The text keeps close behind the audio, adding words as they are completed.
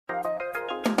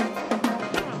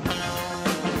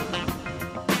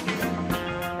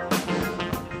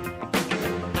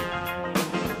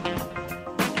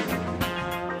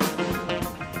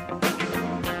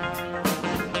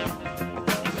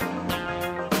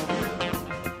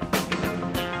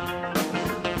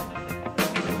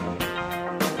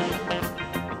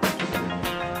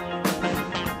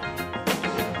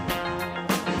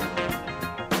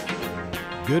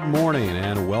Good morning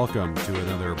and welcome to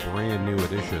another brand new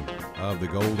edition of The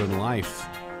Golden Life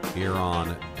here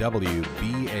on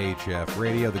WBHF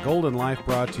Radio. The Golden Life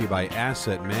brought to you by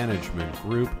Asset Management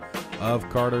Group of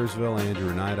Cartersville.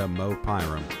 Andrew Nida, Mo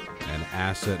Pyram, and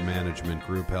Asset Management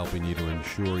Group helping you to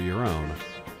ensure your own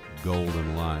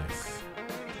golden life.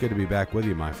 Good to be back with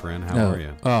you, my friend. How are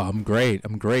you? Oh, I'm great.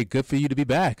 Good for you to be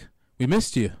back. We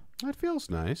missed you. That feels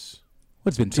nice.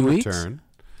 What's been 2 weeks? Return.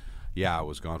 Yeah, I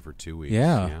was gone for 2 weeks.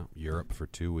 Yeah. Europe for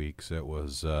 2 weeks. It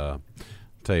was, tell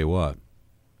you what,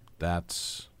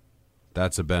 that's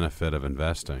a benefit of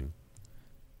investing.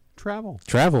 Travel.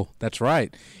 That's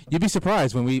right. You'd be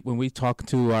surprised when we talk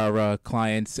to our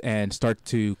clients and start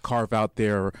to carve out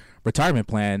their retirement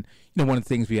plan. You know, one of the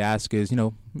things we ask is,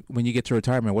 when you get to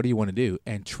retirement, what do you want to do?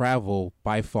 And travel,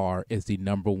 by far, is the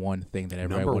number one thing that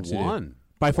everybody wants to do. Number one?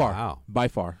 By far. Wow. By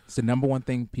far. It's the number one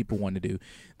thing people want to do.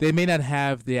 They may not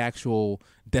have the actual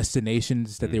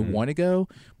destinations that they want to go,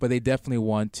 but they definitely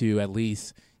want to at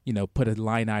least, put a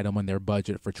line item on their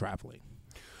budget for traveling.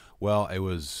 Well, it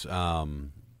was,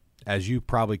 as you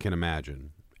probably can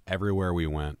imagine, everywhere we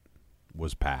went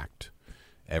was packed.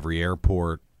 Every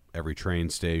airport, every train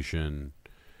station,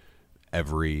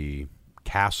 every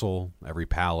castle, every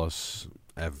palace,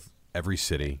 every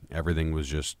city, everything was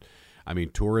just... I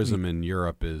mean, tourism in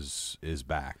Europe is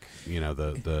back.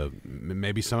 The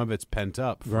maybe some of it's pent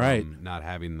up from not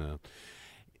having the.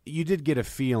 You did get a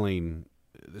feeling.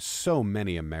 So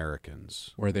many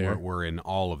Americans were in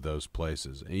all of those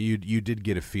places. You did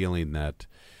get a feeling that,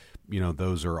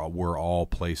 those were all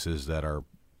places that are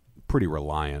pretty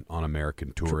reliant on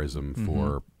American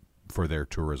tourism for their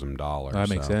tourism dollars. That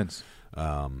makes sense.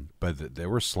 But they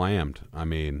were slammed. I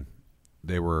mean,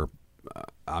 they were.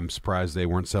 I'm surprised they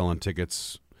weren't selling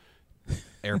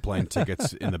airplane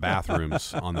tickets in the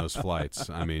bathrooms on those flights.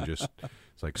 I mean, it's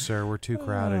like, sir, we're too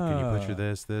crowded. Can you put your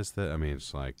this, that? I mean,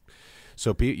 it's like,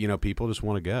 so, people just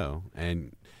want to go.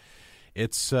 And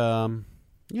it's, one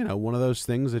of those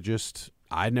things that just,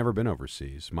 I'd never been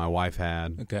overseas. My wife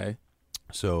had. Okay.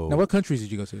 So. Now, what countries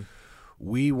did you go to?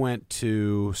 We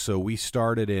we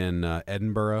started in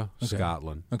Edinburgh,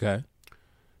 Scotland. Okay.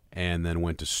 And then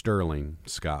went to Stirling,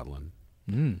 Scotland.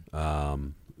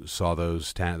 Saw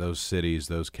those cities,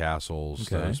 those castles,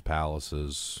 those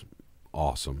palaces.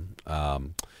 Awesome.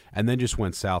 And then just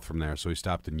went south from there. So we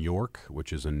stopped in York,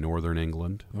 which is in northern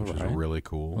England, which is really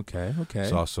cool. Okay.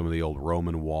 Saw some of the old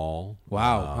Roman wall.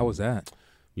 Wow. How was that?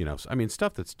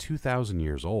 Stuff that's 2,000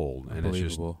 years old. And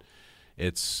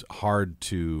it's hard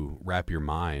to wrap your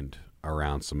mind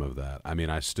around some of that. I mean,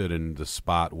 I stood in the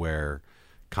spot where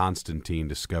Constantine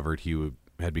discovered he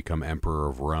had become emperor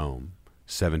of Rome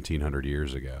 1,700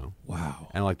 years ago. Wow.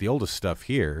 And like the oldest stuff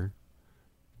here,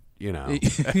 it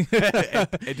just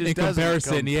in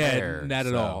comparison, compare. Not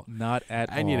at all. Not at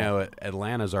all. And,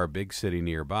 Atlanta's our big city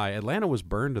nearby. Atlanta was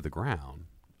burned to the ground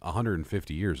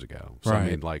 150 years ago. So, I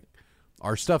mean, like,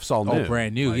 our stuff's all new. Oh,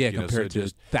 brand new, like, compared to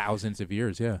thousands of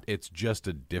years, It's just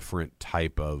a different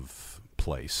type of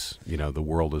place. The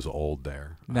world is old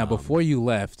there. Now, before you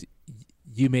left,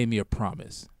 you made me a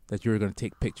promise that you were going to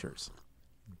take pictures.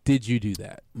 Did you do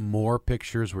that? More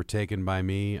pictures were taken by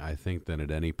me, I think, than at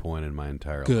any point in my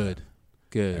entire life. Good.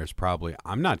 There's probably,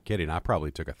 I'm not kidding, I probably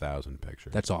took 1,000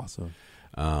 pictures. That's awesome.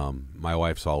 My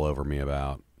wife's all over me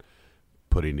about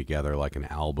putting together like an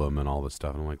album and all this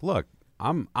stuff. And I'm like, look,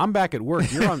 I'm back at work.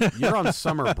 You're on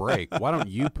summer break. Why don't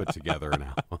you put together an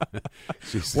album?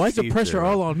 Why is the pressure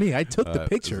all on me? I took the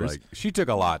pictures. She took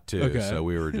a lot too. Okay. So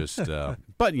we were just.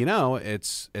 But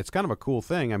it's kind of a cool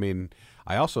thing. I mean,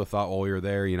 I also thought while we were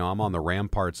there, I'm on the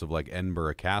ramparts of like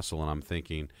Edinburgh Castle, and I'm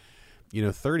thinking,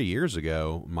 30 years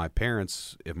ago,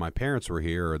 if my parents were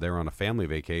here or they were on a family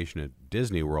vacation at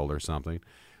Disney World or something,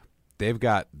 they've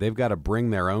got to bring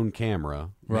their own camera,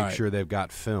 make sure they've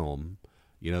got film.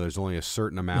 There's only a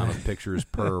certain amount of pictures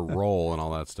per roll and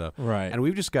all that stuff. Right. And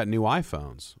we've just got new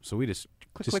iPhones. So we just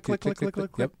click,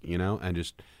 yep. And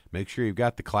just make sure you've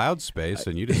got the cloud space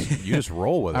and you just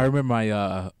roll with it. I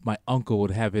remember my uncle would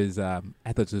have his, I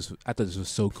thought this was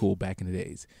so cool back in the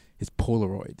days, his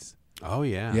Polaroids. Oh,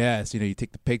 yeah. Yes. You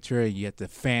take the picture and you have to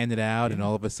fan it out and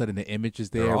all of a sudden the image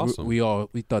is there. They're awesome.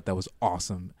 We thought that was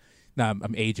awesome. Now,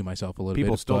 I'm aging myself a little bit.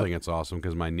 People still think it's awesome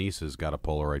because my nieces got a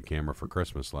Polaroid camera for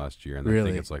Christmas last year, and they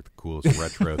think it's like the coolest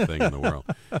retro thing in the world.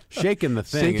 Shaking the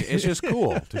thing, it's just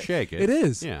cool to shake it. It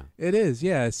is. Yeah. It is,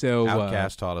 yeah. So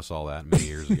Outkast taught us all that many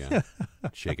years ago.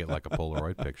 Shake it like a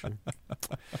Polaroid picture.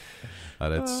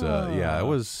 But it's, it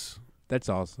was... That's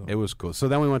awesome. It was cool. So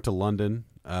then we went to London,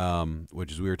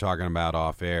 which is we were talking about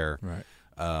off air. Right.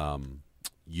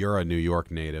 You're a New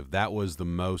York native. That was the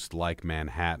most like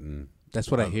Manhattan That's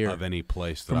what I hear of any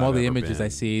place that from all I've the ever images I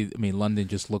been. see. I mean, London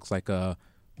just looks like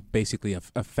basically a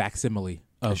facsimile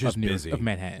It's of just New York, busy. of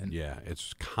Manhattan. Yeah,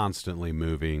 it's constantly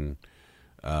moving.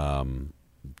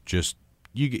 Just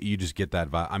you just get that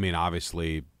vibe. I mean,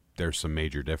 obviously there's some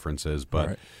major differences, but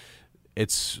Right.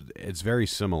 it's very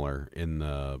similar in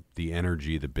the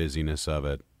energy, the busyness of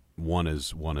it. One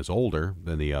is older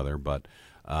than the other, but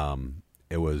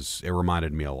it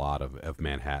reminded me a lot of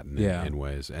Manhattan Yeah. in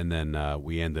ways. And then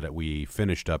we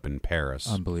finished up in Paris.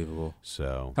 Unbelievable.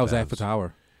 So How was that Eiffel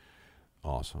Tower?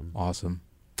 awesome. Awesome.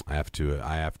 I have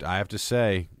to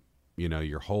say,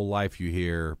 your whole life you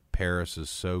hear Paris is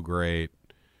so great,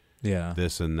 Yeah.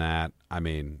 this and that. I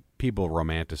mean, people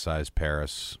romanticize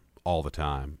Paris all the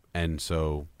time, and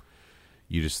so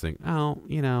you just think, oh,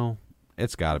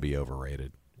 it's got to be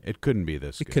overrated. It couldn't be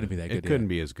this. It good. couldn't be that good, It couldn't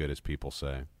be as good as people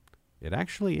say. It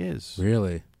actually is.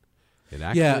 Really? It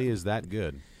actually is that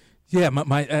good. Yeah,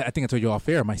 my I think I told you off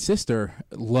air. My sister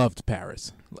loved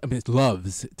Paris. I mean,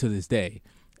 loves to this day,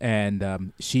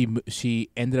 and she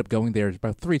ended up going there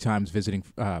about 3 times visiting.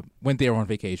 Went there on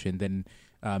vacation, then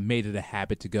made it a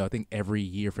habit to go. I think every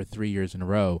year for 3 years in a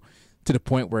row, to the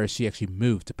point where she actually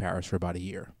moved to Paris for about a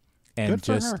year. And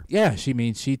Good for her. yeah, she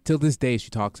till this day she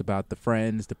talks about the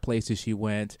friends, the places she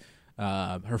went.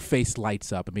 Her face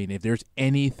lights up. I mean, if there's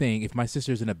anything, if my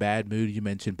sister's in a bad mood, you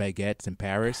mentioned baguettes in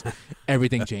Paris,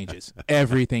 everything changes.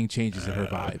 Everything changes in her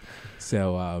vibe.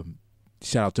 So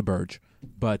shout out to Burge.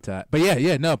 But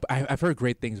yeah, no, I've heard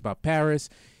great things about Paris.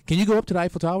 Can you go up to the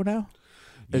Eiffel Tower now?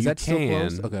 Is that still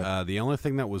closed? Okay. The only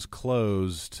thing that was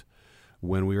closed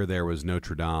when we were there was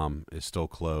Notre Dame is still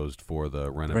closed for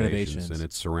the renovations. And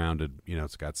it's surrounded,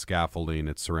 it's got scaffolding,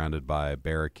 it's surrounded by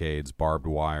barricades, barbed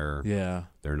wire. Yeah.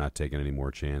 They're not taking any more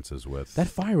chances with That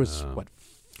fire was,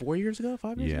 4 years ago,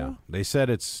 5 years yeah. ago? They said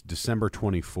it's December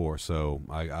 24, so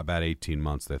about 18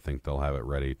 months they think they'll have it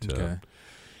ready to. Okay.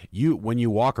 When you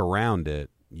walk around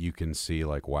it, you can see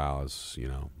like, wow,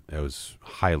 it was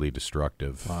highly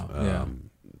destructive. Wow. Yeah.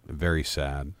 Very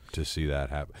sad to see that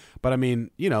happen. But I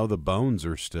mean, the bones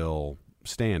are still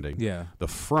standing. Yeah. The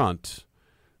front,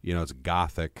 it's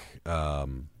Gothic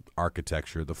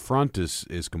architecture. The front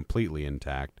is completely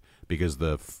intact because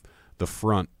the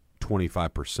front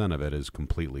 25% of it is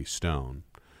completely stone,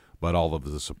 but all of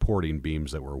the supporting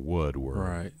beams that were wood were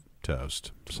Right.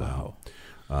 toast. So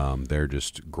Wow. they're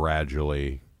just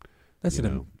gradually.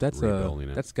 Rebuilding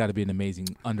it. That's got to be an amazing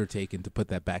undertaking to put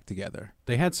that back together.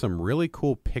 They had some really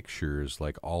cool pictures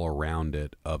like all around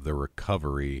it of the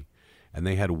recovery, and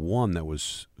they had one that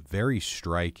was very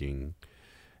striking,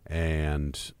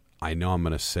 and I know I'm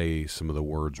going to say some of the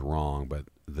words wrong, but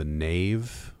the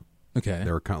nave, Okay.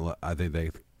 I think they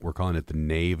were calling it the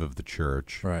nave of the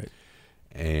church. Right.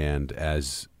 And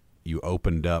as you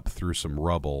opened up through some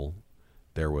rubble,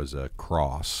 there was a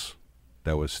cross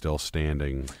that was still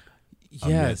standing.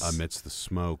 Yes. Amidst the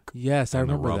smoke. Yes, I and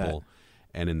the remember that. rubble.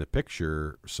 And in the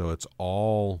picture, so it's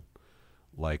all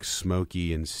like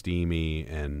smoky and steamy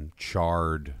and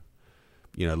charred.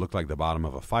 It looked like the bottom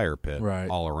of a fire pit Right.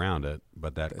 all around it.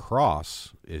 But that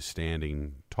cross is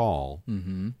standing tall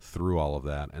through all of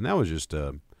that. And that was just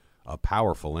a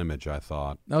powerful image, I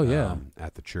thought. Oh, yeah.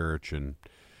 At the church. And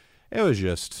it was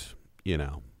just, it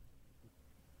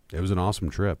was an awesome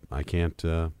trip. I can't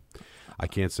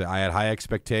say I had high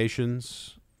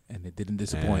expectations, And it didn't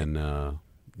disappoint. and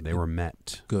they were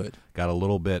met. Good. Got a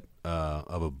little bit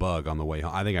of a bug on the way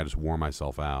home. I think I just wore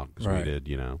myself out because Right. we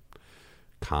did,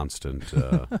 constant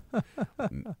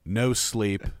no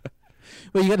sleep.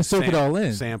 Well, you got to soak it all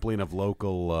in. Sampling of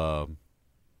local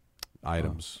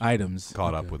items Items.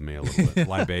 caught Okay. up with me a little bit.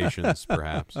 Libations,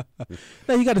 perhaps.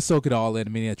 No, you got to soak it all in. I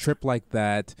mean, a trip like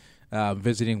that,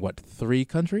 visiting 3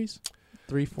 countries?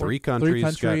 3, 4? 3 countries. 3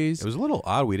 countries. It was a little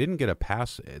odd. We didn't get a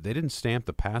pass. They didn't stamp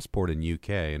the passport in UK,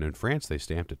 and in France they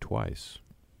stamped it twice.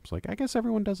 It's like, I guess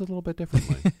everyone does it a little bit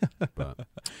differently. But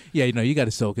Yeah, you got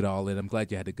to soak it all in. I'm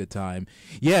glad you had a good time.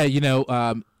 Yeah,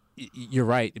 you're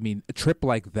right. I mean, a trip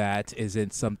like that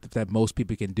isn't something that most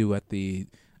people can do at the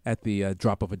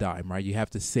drop of a dime, right? You have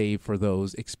to save for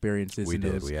those experiences. we and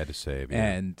did. those, We had to save.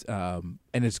 Yeah.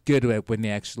 and it's good when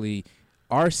they actually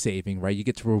are saving, right? You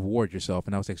get to reward yourself.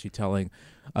 And I was actually telling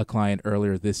a client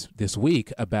earlier this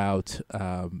week about,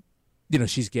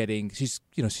 she and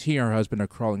her husband are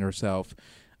crawling herself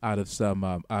out of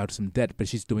some debt, but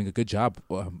she's doing a good job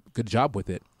with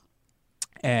it.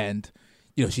 And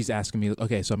she's asking me,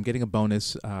 okay, so I'm getting a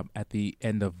bonus at the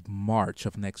end of March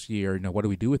of next year. What do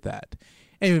we do with that?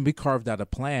 And we carved out a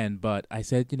plan, but I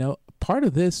said, part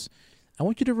of this, I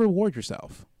want you to reward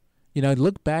yourself.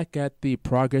 Look back at the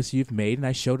progress you've made, and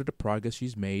I showed her the progress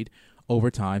she's made over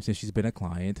time since she's been a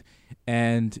client.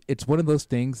 And it's one of those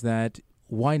things that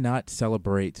why not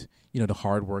celebrate, the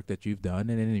hard work that you've done,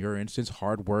 and in your instance,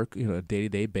 hard work, a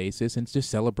day-to-day basis, and just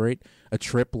celebrate a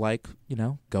trip like,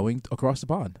 going across the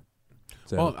pond.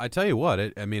 So. Well, I tell you what,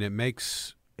 it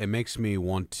makes me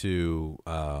want to,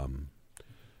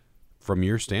 from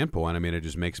your standpoint, it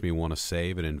just makes me want to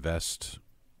save and invest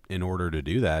in order to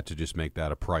do that, to just make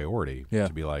that a priority. Yeah.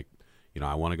 To be like,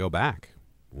 I want to go back.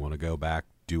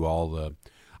 Do all the.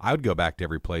 I would go back to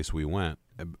every place we went,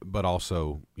 but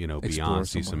also, beyond,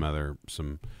 see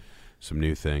some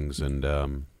new things. And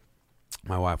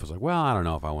my wife was like, well, I don't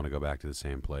know if I want to go back to the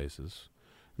same places.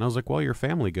 And I was like, well, your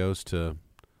family goes to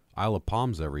Isle of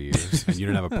Palms every year, and you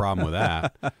didn't have a problem with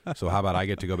that. So how about I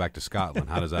get to go back to Scotland?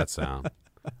 How does that sound?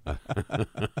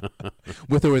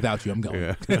 With or without you, I'm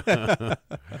going. Yeah.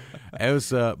 It was,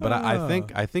 but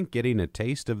I think getting a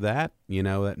taste of that,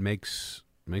 that makes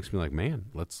me like, man,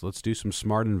 let's do some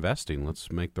smart investing.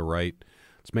 Let's make the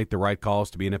right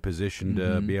calls to be in a position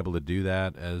to be able to do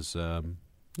that as,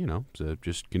 to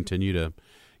just continue to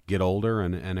get older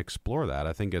and explore that.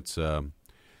 I think it's, I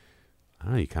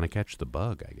don't know, you kind of catch the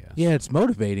bug, I guess. Yeah, it's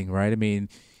motivating, right?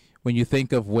 When you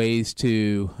think of ways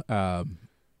to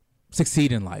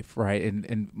succeed in life, right,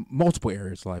 in multiple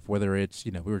areas of life, whether it's,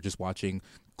 we were just watching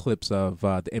clips of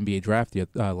the NBA draft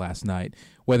last night,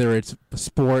 whether it's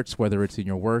sports, whether it's in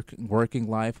your working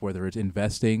life, whether it's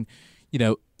investing,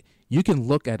 you can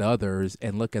look at others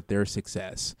and look at their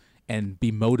success and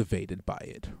be motivated by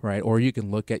it, right? Or you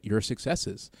can look at your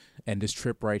successes, and this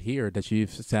trip right here that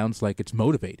sounds like it's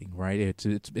motivating, right?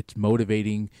 It's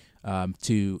motivating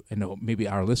to, maybe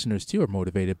our listeners too are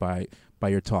motivated by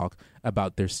your talk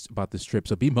about this trip.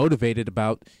 So be motivated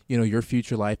about your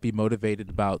future life. Be motivated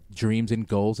about dreams and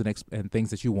goals and things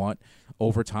that you want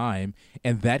over time,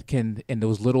 and that can, and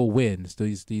those little wins,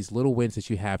 these little wins that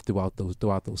you have throughout those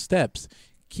steps,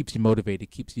 keeps you motivated,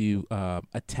 keeps you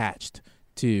attached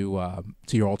to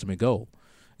your ultimate goal.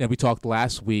 And we talked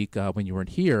last week when you weren't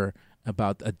here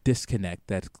about a disconnect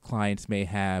that clients may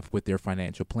have with their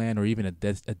financial plan, or even a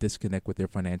disconnect with their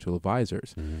financial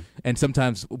advisors. Mm-hmm. And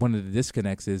sometimes one of the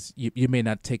disconnects is you may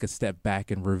not take a step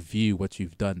back and review what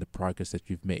you've done, the progress that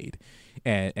you've made,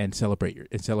 and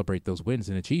celebrate those wins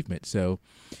and achievements. So,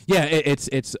 yeah,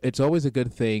 it's always a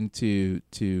good thing to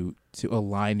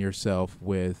align yourself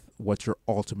with what you're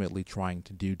ultimately trying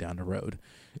to do down the road.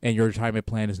 And your retirement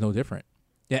plan is no different.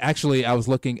 Yeah, actually, I was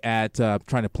looking at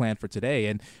trying to plan for today,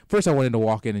 and first I wanted to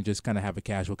walk in and just kind of have a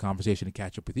casual conversation and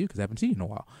catch up with you because I haven't seen you in a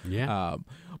while. Yeah.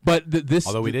 But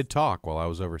although we did talk while I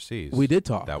was overseas. We did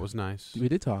talk. That was nice. We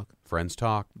did talk. Friends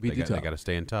talk. They got to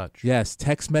stay in touch. Yes,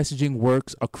 text messaging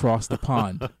works across the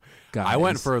pond, guys. I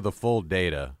went for the full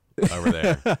data over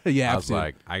there. Yeah, I was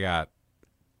like,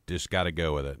 just got to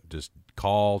go with it. Just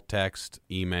call, text,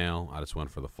 email. I just went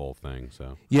for the full thing.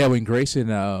 So yeah, when Grayson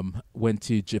went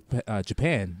to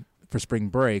Japan for spring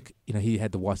break, he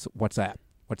had the WhatsApp.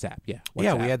 Yeah.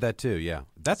 Yeah, we had that too. Yeah,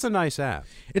 that's a nice app.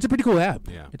 It's a pretty cool app.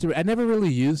 Yeah, I never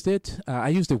really used it. I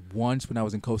used it once when I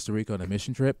was in Costa Rica on a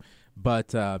mission trip, but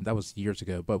that was years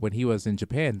ago. But when he was in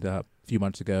Japan a few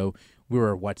months ago, we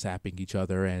were WhatsApping each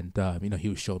other, and he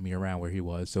was showing me around where he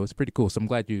was. So it's pretty cool. So I'm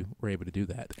glad you were able to do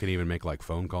that. Can even make like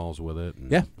phone calls with it.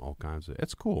 And yeah, all kinds of.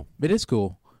 It's cool. It is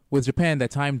cool. With Japan,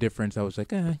 that time difference, I was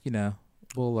like,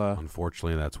 we'll.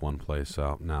 Unfortunately, that's one place.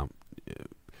 Now,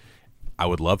 I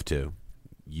would love to.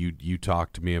 You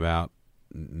talked to me about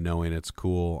knowing it's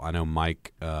cool. I know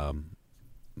Mike,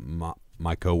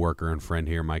 my coworker and friend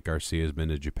here, Mike Garcia, has been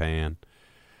to Japan.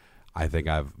 I think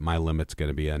my limit's going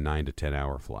to be a 9 to 10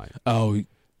 hour flight. Oh,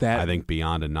 I think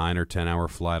beyond a 9 or 10 hour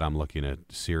flight, I'm looking at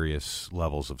serious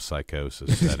levels of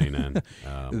psychosis setting in.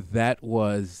 That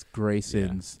was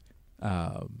Grayson's.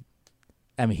 Yeah.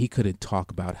 He couldn't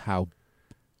talk about how.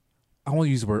 I won't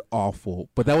use the word awful,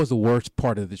 but that was the worst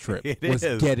part of the trip.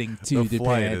 Getting to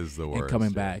Japan and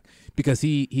coming back, because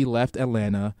he left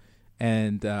Atlanta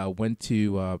and went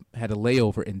to had a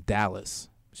layover in Dallas.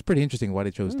 It's pretty interesting why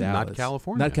they chose Dallas. Not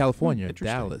California. Not California.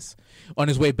 Dallas. On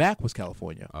his way back was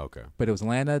California. Okay. But it was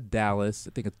Atlanta, Dallas.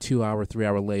 I think a 2-hour,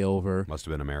 3-hour layover. Must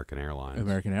have been American Airlines.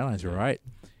 American Airlines, you're right.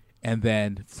 And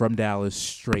then from Dallas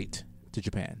straight to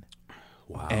Japan.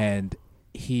 Wow. And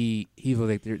he was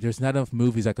like, there's not enough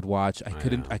movies I could watch. I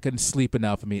couldn't sleep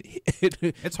enough.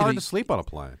 It's hard to sleep on a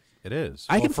plane. It is.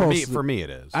 I can fall asleep. For me, it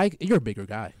is. You're a bigger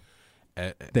guy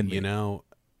than me.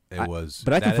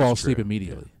 But I can fall asleep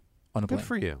immediately. Yeah. On a plane. Good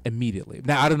for you. Immediately.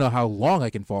 Now, I don't know how long I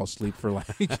can fall asleep for, I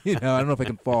don't know if I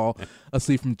can fall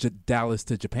asleep from Dallas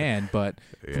to Japan, but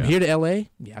from here to L.A.,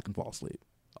 yeah, I can fall asleep.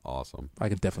 Awesome. I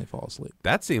can definitely fall asleep.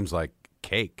 That seems like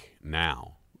cake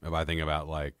now. If I think about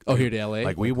like here to LA,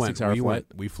 like we went,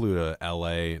 we flew to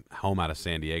LA home out of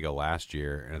San Diego last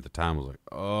year, and at the time I was like,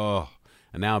 oh,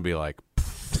 and now it'd be like,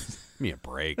 give me a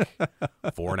break,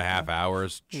 4.5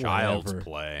 hours, child's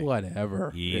play,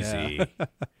 whatever, easy.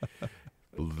 Yeah.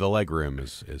 The leg room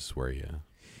is where you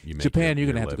make Japan. You're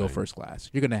gonna have living. to go first class.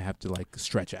 You're gonna have to like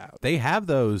stretch out. They have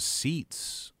those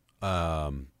seats,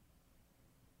 where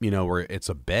it's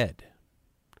a bed.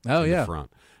 Oh in yeah, the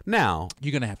front. Now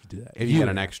you're gonna have to do that. If you get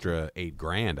an extra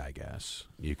 $8,000, I guess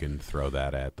you can throw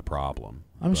that at the problem.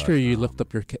 I'm sure you lift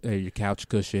up your couch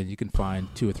cushion. You can find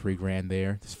 $2 or $3,000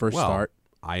 there. This first start.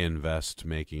 I invest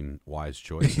making wise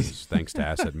choices thanks to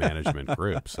Asset Management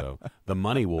Group, so the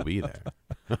money will be there.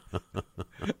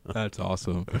 That's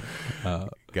awesome.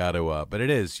 But it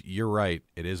is. You're right.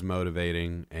 It is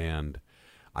motivating, and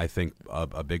I think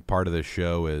a big part of this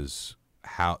show is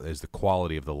the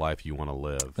quality of the life you want to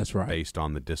live. That's right. Based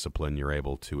on the discipline you're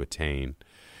able to attain,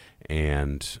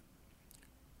 and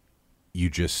you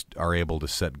just are able to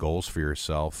set goals for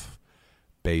yourself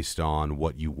based on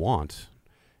what you want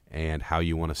and how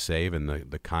you want to save and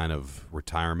the kind of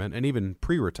retirement and even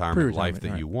pre-retirement life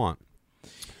that you want.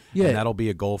 Yeah, and that'll be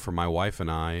a goal for my wife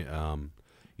and I.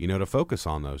 To focus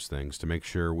on those things to make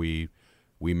sure we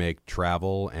make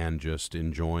travel and just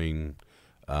enjoying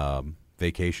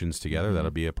vacations together. Mm-hmm.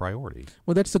 That'll be a priority.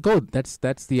 Well, that's the goal. That's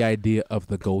the idea of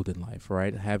the golden life,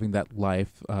 right? Having that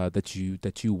life that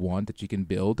you want, that you can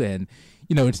build, and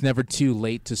it's never too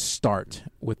late to start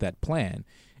with that plan.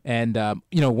 And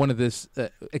one of this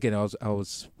again, I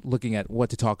was looking at what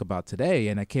to talk about today,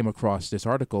 and I came across this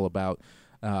article about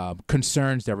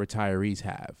concerns that retirees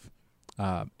have,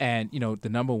 and the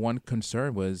number one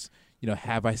concern was,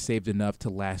 have I saved enough to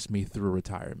last me through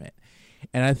retirement?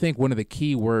 And I think one of the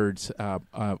key words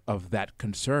of that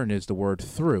concern is the word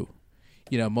through.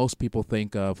 Most people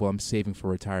think of, well, I'm saving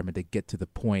for retirement to get to the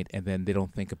point, and then they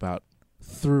don't think about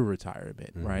through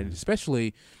retirement, mm-hmm. right?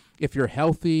 Especially if you're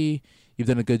healthy, you've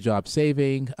done a good job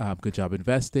saving, good job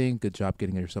investing, good job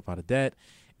getting yourself out of debt.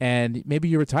 And maybe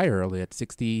you retire early at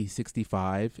 60,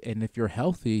 65. And if you're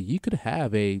healthy, you could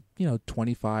have a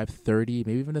 25, 30,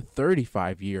 maybe even a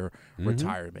 35-year mm-hmm.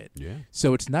 retirement. Yeah.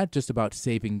 So it's not just about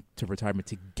saving to retirement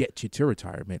to get you to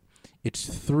retirement. It's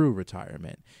through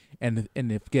retirement. And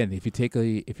if you take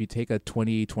a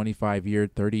 20, 25-year,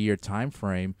 30-year time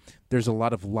frame, there's a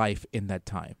lot of life in that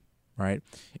time, right?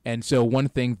 And so one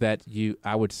thing that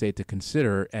I would say to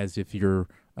consider as if you're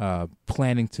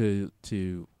planning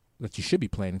that you should be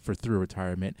planning for through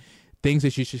retirement, things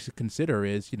that you should consider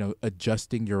is,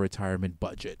 adjusting your retirement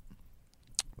budget,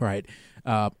 right?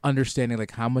 Understanding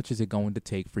like how much is it going to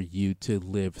take for you to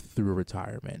live through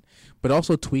retirement, but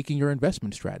also tweaking your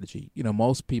investment strategy.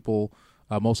 Most people,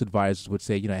 most advisors would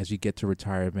say, as you get to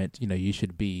retirement, you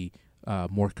should be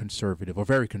more conservative or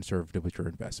very conservative with your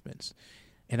investments.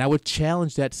 And I would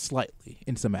challenge that slightly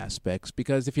in some aspects,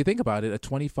 because if you think about it, a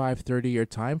 25, 30-year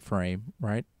time frame,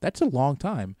 right, that's a long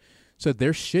time. So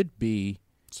there should be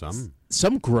some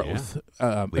growth.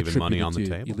 Yeah. Leaving money on the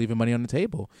table. You're leaving money on the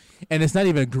table. And it's not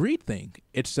even a greed thing.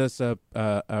 It's just a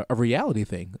reality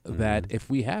thing, mm-hmm. that if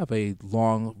we have a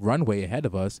long runway ahead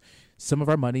of us, some of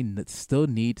our money still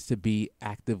needs to be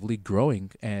actively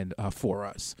growing and for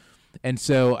us. And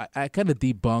so I kind of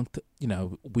debunked,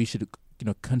 we should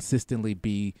consistently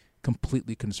be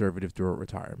completely conservative through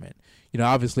retirement.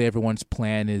 Obviously everyone's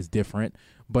plan is different,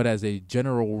 but as a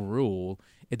general rule,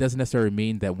 it doesn't necessarily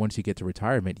mean that once you get to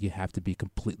retirement, you have to be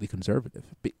completely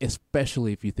conservative,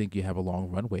 especially if you think you have a long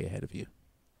runway ahead of you.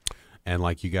 And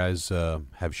like you guys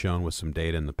have shown with some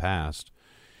data in the past,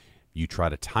 you try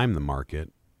to time the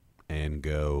market and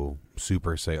go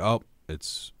say,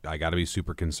 I got to be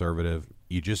super conservative.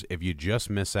 If you just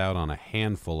miss out on a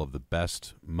handful of the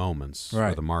best moments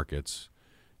for the markets,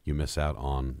 you miss out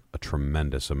on a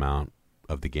tremendous amount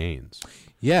of the gains.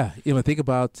 Yeah, think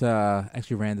about.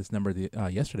 Actually, ran this number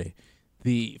yesterday.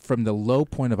 From the low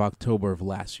point of October of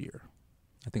last year,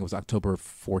 I think it was October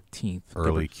 14th,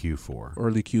 early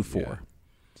Q4, yeah.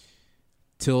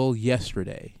 Till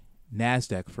yesterday,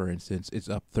 NASDAQ, for instance, is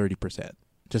up 30%,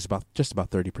 just about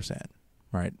 30%,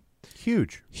 right?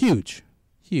 Huge.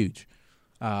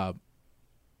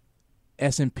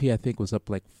 S&P, I think, was up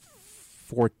like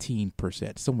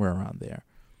 14%, somewhere around there.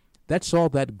 That's all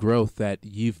that growth that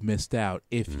you've missed out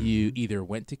if you either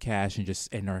went to cash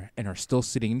and are still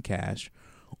sitting in cash,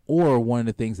 or one of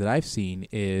the things that I've seen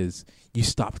is you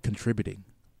stopped contributing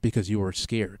because you were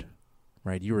scared,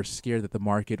 right? You were scared that the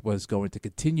market was going to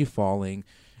continue falling,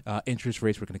 interest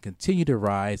rates were going to continue to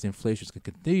rise, inflation is going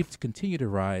to continue to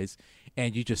rise,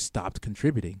 and you just stopped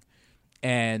contributing.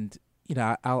 And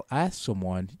I'll ask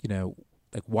someone,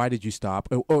 Like, why did you stop?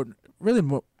 Or really,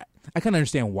 more, I kind of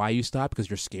understand why you stopped because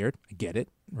you're scared. I get it,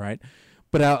 right?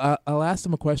 But I'll ask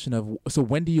them a question of, so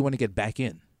when do you want to get back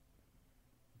in?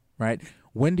 Right?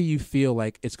 When do you feel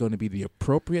like it's going to be the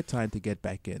appropriate time to get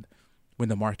back in? When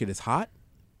the market is hot?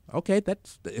 Okay,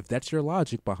 if that's your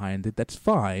logic behind it, that's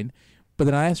fine. But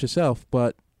then I ask yourself,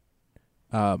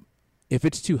 if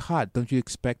it's too hot, don't you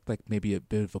expect like maybe a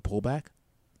bit of a pullback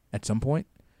at some point?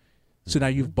 So now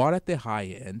you've bought at the high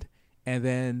end, and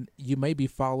then you may be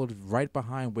followed right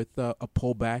behind with a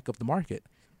pullback of the market,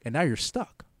 and now you're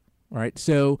stuck, right?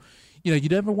 So, you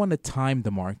never want to time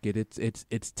the market.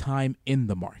 It's time in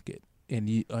the market,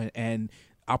 and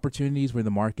opportunities where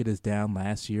the market is down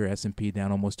last year, S&P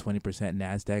down almost 20%,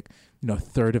 Nasdaq, a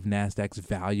third of Nasdaq's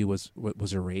value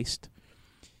was erased.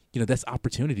 That's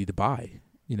opportunity to buy.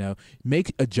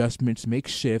 Make adjustments, make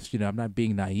shifts. I'm not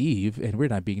being naive, and we're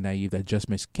not being naive that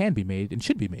adjustments can be made and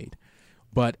should be made.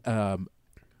 But,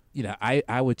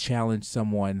 I would challenge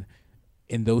someone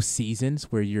in those seasons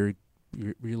where you're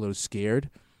a little scared,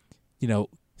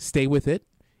 stay with it.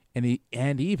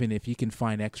 And even if you can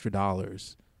find extra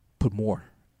dollars, put more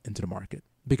into the market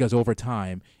because over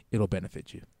time it'll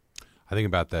benefit you. I think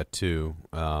about that too.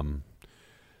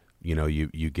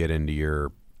 You get into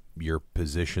your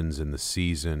positions in the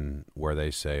season where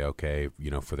they say, okay,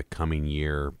 for the coming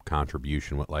year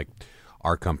contribution, like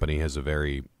our company has a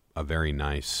very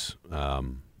nice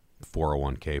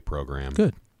 401k program.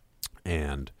 Good.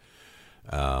 And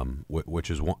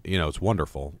which is, it's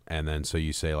wonderful. And then so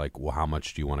you say like, well, how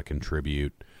much do you want to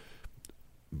contribute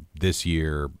this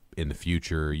year? In the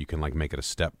future, you can like make it a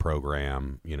step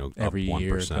program, every up 1%,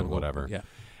 year, whatever. Yeah.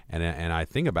 And I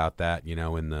think about that,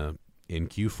 in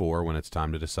Q4 when it's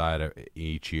time to decide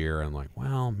each year, I'm like,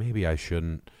 well, maybe I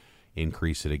shouldn't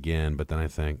increase it again. But then I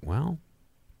think, well,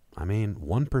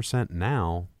 1%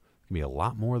 now can be a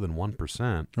lot more than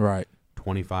 1%. Right.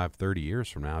 25, 30 years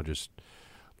from now, just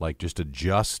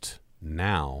adjust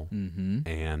now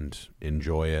and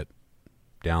enjoy it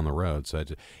down the road. So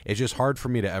it's just hard for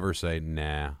me to ever say,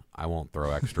 nah, I won't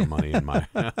throw extra money in my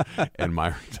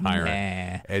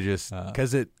retirement. Nah. It just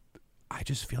because I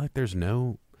just feel like there's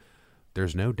no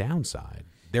downside.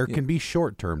 There can be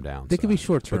short-term downside. There can be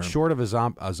short-term, but short of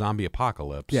a zombie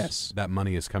apocalypse, yes, that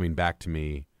money is coming back to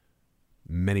me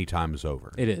many times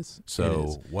over. It is.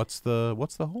 So what's the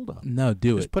holdup? No,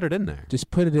 just put it in there.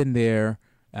 Just put it in there.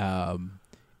 And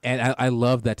I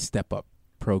love that step up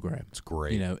program. It's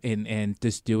great. And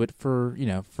just do it for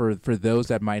those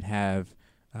that might have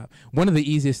one of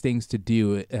the easiest things to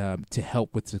do to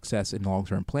help with success in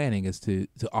long-term planning is to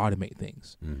automate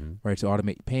things, right? To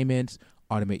automate payments,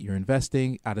 automate your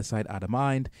investing, out of sight, out of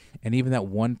mind, and even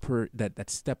that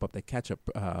step up, that catch up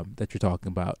that you're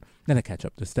talking about, not a catch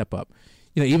up, the step up.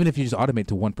 Even if you just automate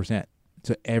to 1%,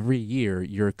 so every year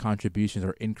your contributions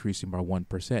are increasing by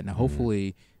 1%. Now,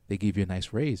 hopefully, they give you a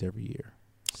nice raise every year.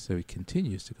 So it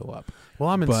continues to go up. Well,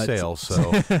 I'm in sales,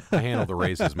 so I handle the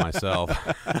raises myself.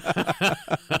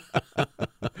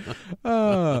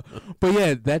 But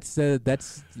yeah,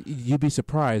 that's you'd be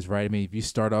surprised, right? If you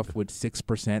start off with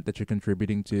 6% that you're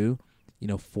contributing to,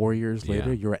 4 years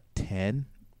later you're at 10.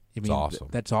 It's awesome.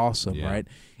 That's awesome, right?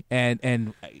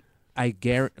 And I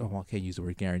guarantee. Well, I can't use the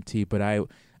word guarantee, but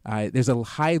I there's a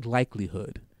high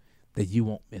likelihood that you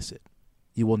won't miss it.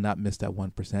 You will not miss that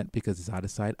 1% because it's out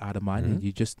of sight, out of mind, and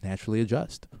you just naturally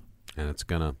adjust. And it's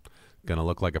gonna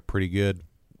look like a pretty good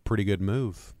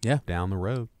move. Yeah. Down the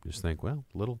road. Just think, well,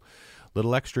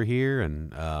 little extra here,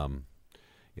 and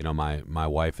my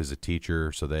wife is a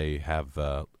teacher, so they have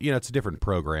it's a different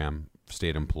program,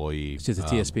 state employee. It's just a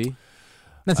TSP.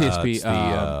 Not TSP. It's the,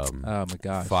 oh my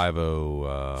gosh.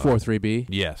 5043B.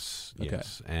 Yes. Okay.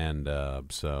 Yes. And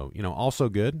so also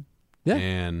good. Yeah.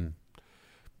 And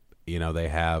they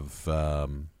have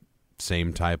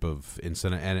same type of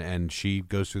incentive, and she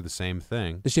goes through the same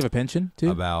thing. Does she have a pension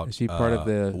too? Is she part of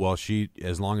the? Well,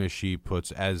 as long as she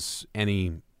puts as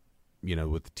any,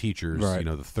 with the teachers, right.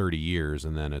 The 30 years,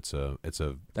 and then it's a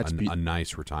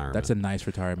nice retirement. That's a nice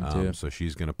retirement too. So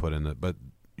she's going to put in but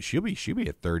she'll be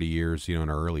at 30 years, in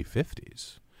her early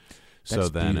 50s. So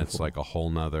then beautiful. It's like a whole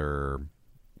nother.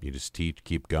 You just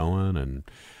keep going, and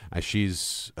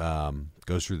she's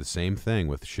goes through the same thing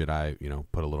with should I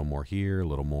put a little more here, a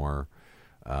little more.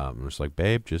 I'm just like,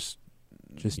 babe, just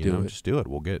do it.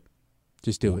 We'll get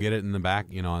it in the back,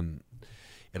 and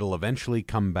it'll eventually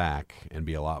come back and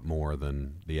be a lot more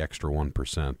than the extra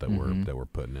 1% that we're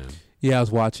putting in. Yeah, I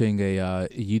was watching a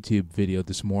YouTube video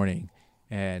this morning,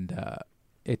 and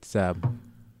it's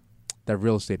that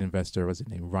real estate investor, was it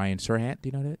named Ryan Serhant? Do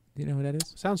you know who that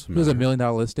is? Sounds familiar. It was $1 million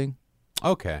listing.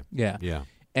 Okay. Yeah. Yeah.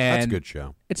 And that's a good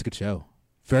show. It's a good show.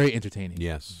 Very entertaining.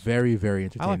 Yes. Very, very I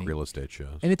entertaining. like real estate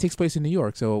shows. And it takes place in New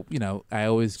York, so I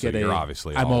always So get you're a.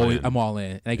 obviously I'm all always in. I'm all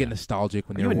in, and I get Yeah. nostalgic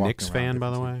when Are they're you a walking Knicks around fan, by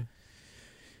the different way? teams.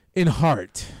 In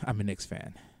heart, I'm a Knicks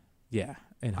fan. Yeah,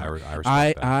 in I heart. respect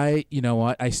that. I you know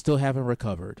what? I still haven't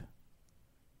recovered.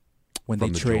 When From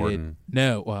they the traded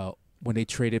Jordan. when they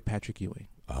traded Patrick Ewing,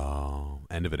 Oh,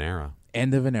 end of an era.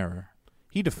 end of an era.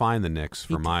 He defined the Knicks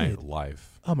for He my did.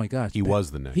 life. Oh my gosh, He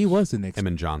was the Knicks. He was the Knicks. Him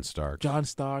and John Starks. John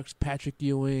Starks, Patrick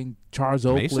Ewing, Charles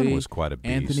Oakley. Mason was quite a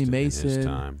beast Anthony in Mason. his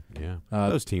time. Yeah,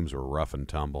 those teams were rough and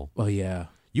tumble. Oh yeah.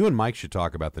 You and Mike should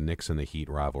talk about the Knicks and the Heat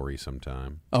rivalry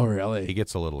sometime. Oh really? He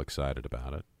gets a little excited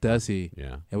about it. Does he?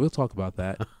 Yeah. Yeah, we'll talk about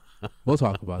that. We'll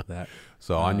talk about that.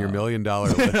 So on your $1 million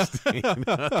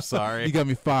listing, sorry. You got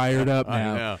me fired up I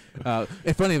now. know.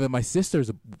 And funny that my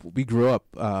sisters, we grew up.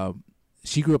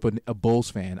 She grew up a Bulls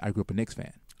fan. I grew up a Knicks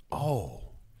fan. Oh.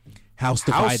 House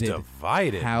House divided.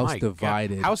 divided. House My God.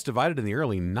 divided. House divided in the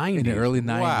early 90s. In the early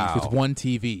 90s Wow. with one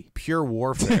TV. Pure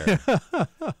warfare.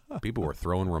 People were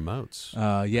throwing remotes.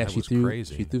 Yeah, That she was threw.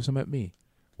 crazy. She threw some at me.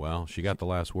 Well, she got the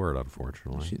last word,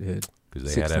 unfortunately, She did. because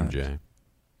they 6 had times. MJ.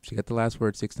 She got the last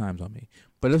word 6 times on me,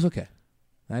 but it's okay.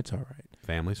 That's all right.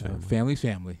 Family's family. Family's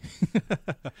family.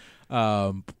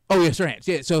 Oh yeah, Sir Hans.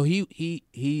 Yeah, so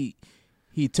he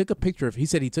took a picture of. He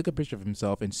said he took a picture of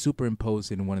himself and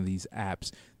superimposed it in one of these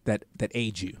apps that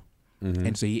age you. Mhm.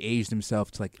 And so he aged himself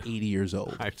to like 80 years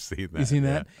old. I've seen that. You seen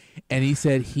yeah. that? And he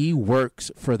said he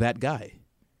works for that guy.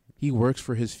 He works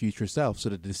for his future self. So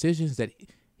the decisions that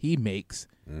he makes,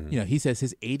 Mhm. he says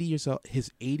his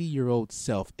 80-year-old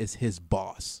self is his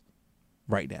boss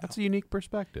right now. That's a unique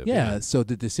perspective. Yeah. So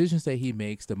the decisions that he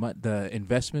makes, the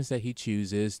investments that he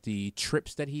chooses, the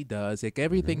trips that he does, like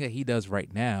everything that he does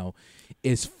right now,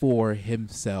 is for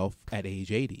himself at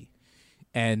age 80.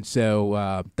 And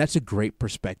so that's a great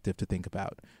perspective to think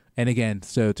about. And again,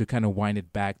 so to kind of wind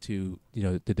it back to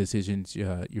the decisions you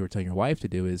were telling your wife to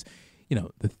do is,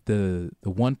 the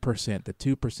 1%, the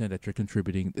 2% that you're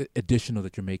contributing, the additional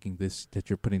that you're making that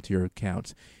you're putting to your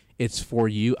accounts. It's for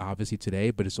you, obviously, today,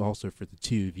 but it's also for the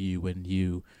two of you when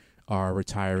you are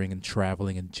retiring and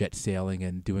traveling and jet sailing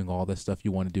and doing all the stuff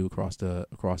you want to do across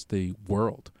the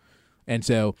world. And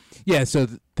so,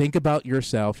 think about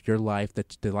yourself, your life,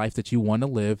 the life that you want to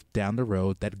live down the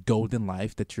road, that golden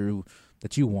life that you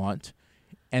want,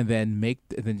 and then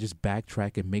just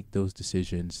backtrack and make those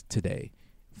decisions today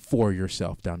for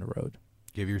yourself down the road.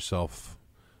 Give yourself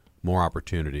more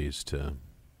opportunities to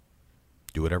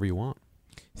do whatever you want.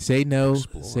 Say no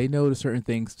Explore. to certain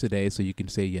things today so you can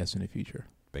say yes in the future.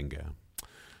 Bingo.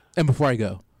 And before I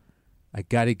go, I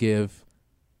got to give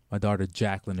my daughter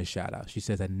Jacqueline a shout out. She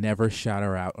says I never shout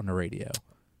her out on the radio.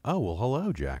 Oh, well,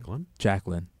 hello, Jacqueline.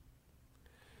 Jacqueline,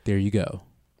 there you go.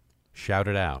 Shout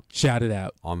it out Shout it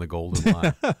out. on the Golden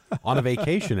Line. On a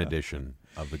vacation edition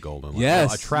of the Golden Line. Yes.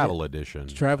 Well, a travel edition.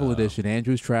 Travel edition.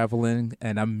 Andrew's traveling,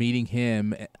 and I'm meeting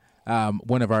him.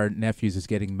 One of our nephews is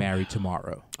getting married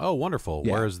tomorrow. Oh, wonderful.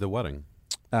 Yeah. Where is the wedding?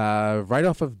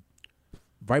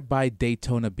 Right by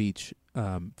Daytona Beach,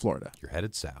 Florida. You're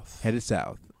headed south. Headed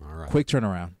south. All right. Quick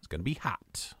turnaround. It's going to be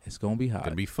hot. It's gonna be hot. It's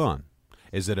going to be fun.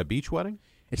 Is it a beach wedding?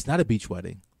 It's not a beach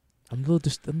wedding. I'm a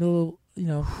little.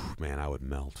 Man, I would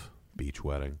melt. Beach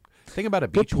wedding. The thing about a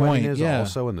Good beach wedding point, is yeah.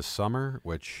 also in the summer,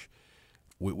 which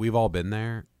we've all been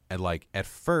there. And like at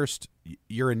first,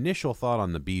 your initial thought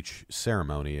on the beach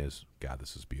ceremony is, God,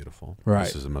 this is beautiful. Right.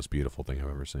 This is the most beautiful thing I've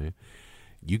ever seen.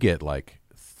 You get like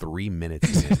 3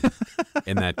 minutes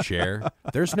in that chair.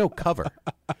 There's no cover.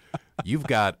 You've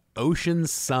got ocean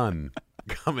sun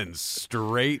coming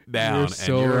straight down, You're and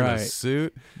so you're in right. a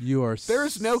suit. You are.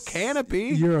 There's no canopy.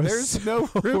 You're There's so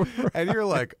no room. And you're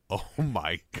like, oh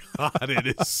my God,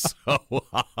 it is so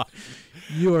hot.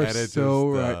 You are And it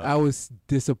so just, right. I was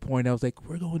disappointed. I was like,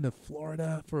 we're going to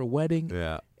Florida for a wedding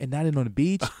Yeah. and not in on the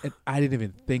beach, and I didn't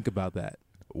even think about that.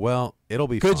 Well, it'll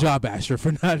be Good fun. job, Asher,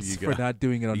 for not You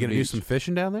doing it on You the gonna do beach. some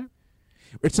fishing down there?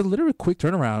 It's a literally quick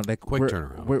turnaround. Like Quick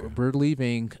turnaround, okay. We're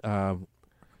leaving.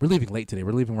 We're leaving late today.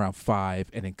 We're leaving around 5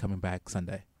 and then coming back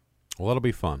Sunday. Well, it'll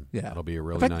be fun. Yeah, It'll be a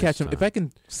really if I can nice catch them, time. if I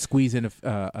can squeeze in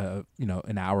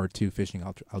an hour or two fishing,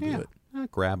 I'll do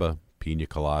it. Grab a pina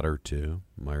colada or two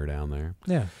while you're down there.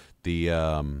 Yeah, The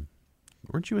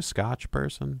weren't you a Scotch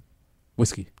person?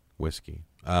 whiskey. Whiskey.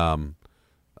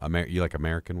 You like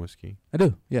American whiskey? I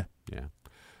do. Yeah, Yeah.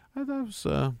 I thought it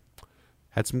was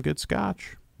had some good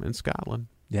Scotch in Scotland.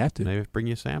 you have to. Maybe bring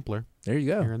you a sampler There you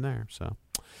go. here and there. So,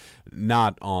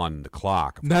 not on the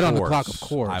clock. Of Not course. on the clock, of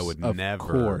course. I would Of never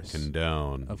course.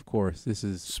 condone Of course, this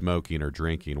is smoking or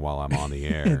drinking while I'm on the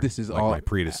air. This is like all- my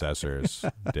predecessors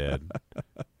did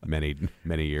many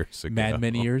years ago.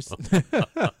 many years.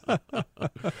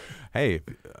 Hey,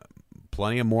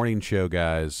 plenty of morning show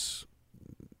guys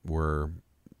were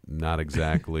not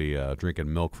exactly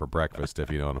drinking milk for breakfast, if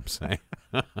you know what I'm saying.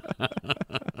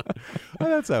 Well,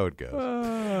 that's how it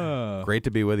goes. Great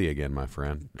to be with you again, my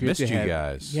friend. Missed you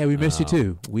guys. Yeah, we missed you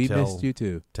too. We missed you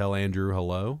too. Tell Andrew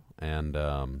hello, and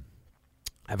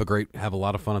have a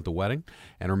lot of fun at the wedding.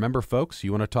 And remember, folks,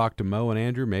 you want to talk to Mo and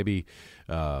Andrew, maybe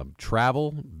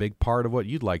travel, big part of what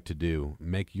you'd like to do,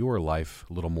 make your life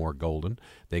a little more golden.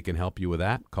 They can help you with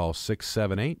that. Call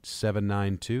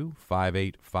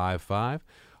 678-792-5855.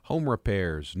 Home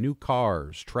repairs, new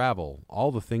cars, travel,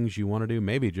 all the things you want to do.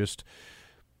 Maybe just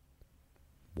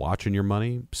watching your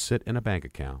money sit in a bank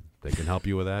account. They can help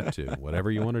you with that too.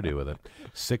 Whatever you want to do with it.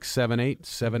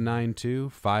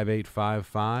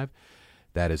 678-792-5855.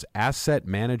 That is Asset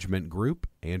Management Group.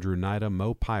 Andrew Nida,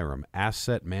 Mo Pyram.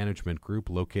 Asset Management Group,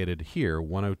 located here,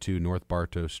 102 North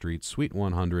Bartow Street, Suite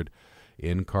 100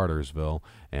 in Cartersville.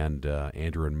 And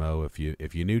Andrew and Mo, if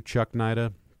you knew Chuck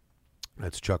Nida,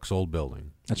 that's Chuck's old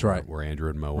building. That's right. Where Andrew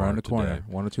and Mo are around the today. corner,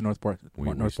 102 North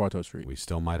Bartow Street. We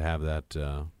still might have that,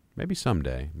 maybe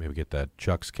someday. Maybe get that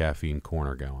Chuck's Caffeine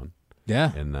Corner going.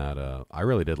 Yeah. And that, I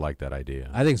really did like that idea.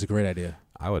 I think it's a great idea.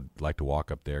 I would like to walk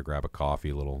up there, grab a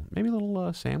coffee, maybe a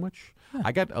little sandwich. Yeah.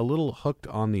 I got a little hooked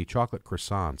on the chocolate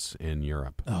croissants in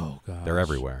Europe. Oh, gosh. They're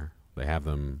everywhere. They have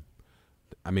them.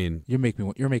 I mean, you're making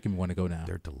me want to go now.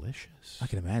 They're delicious. I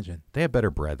can imagine. They have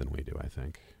better bread than we do, I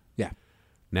think. Yeah.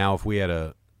 Now, if we had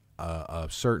a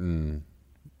certain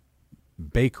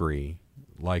bakery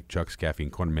like Chuck's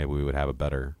Caffeine Corner, maybe we would have a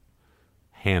better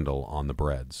handle on the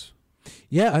breads.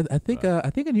 Yeah, I think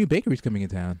a new bakery's coming in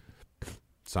town.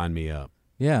 Sign me up.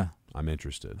 Yeah. I'm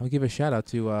interested. I'll give a shout out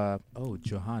to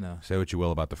Johanna. Say what you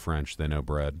will about the French. They know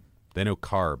bread. They know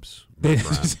carbs, my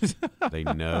friend. They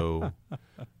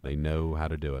know how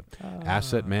to do it.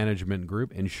 Asset Management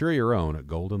Group. Insure your own at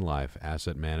Golden Life.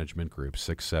 Asset Management Group,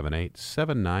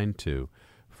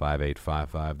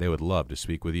 678-792-5855. They would love to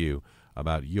speak with you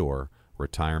about your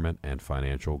retirement and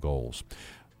financial goals.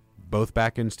 Both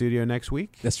back in studio next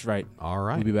week? That's right. All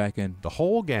right. We'll be back in. The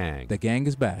whole gang. The gang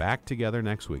is back. Back together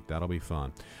next week. That'll be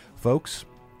fun. Folks,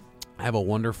 have a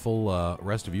wonderful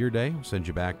rest of your day. We'll send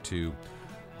you back to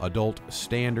adult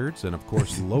standards and, of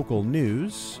course, local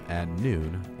news at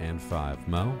noon and 5.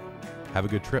 Mo, have a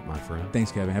good trip, my friend.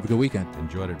 Thanks, Kevin. Have a good weekend.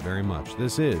 Enjoyed it very much.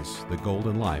 This is The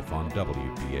Golden Life on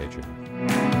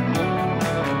WBHM.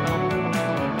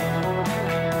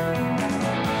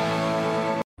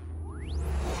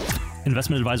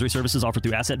 Investment advisory services offered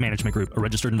through Asset Management Group, a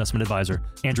registered investment advisor.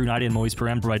 Andrew Nida and Moise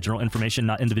Param provide general information,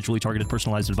 not individually targeted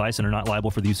personalized advice, and are not liable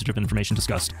for the usage of information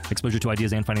discussed. Exposure to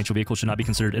ideas and financial vehicles should not be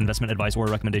considered investment advice or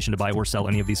a recommendation to buy or sell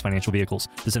any of these financial vehicles.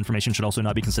 This information should also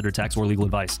not be considered tax or legal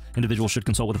advice. Individuals should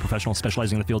consult with a professional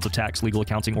specializing in the fields of tax, legal,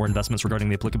 accounting, or investments regarding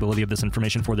the applicability of this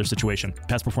information for their situation.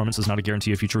 Past performance is not a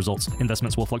guarantee of future results.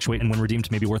 Investments will fluctuate and when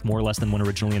redeemed may be worth more or less than when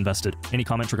originally invested. Any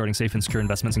comments regarding safe and secure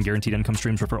investments and guaranteed income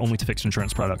streams refer only to fixed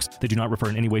insurance products. They do not refer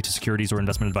in any way to securities or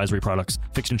investment advisory products.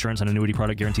 Fixed insurance and annuity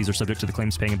product guarantees are subject to the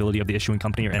claims paying ability of the issuing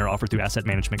company and are offered through Asset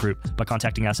Management Group. By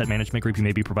contacting Asset Management Group, you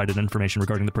may be provided information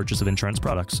regarding the purchase of insurance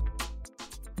products.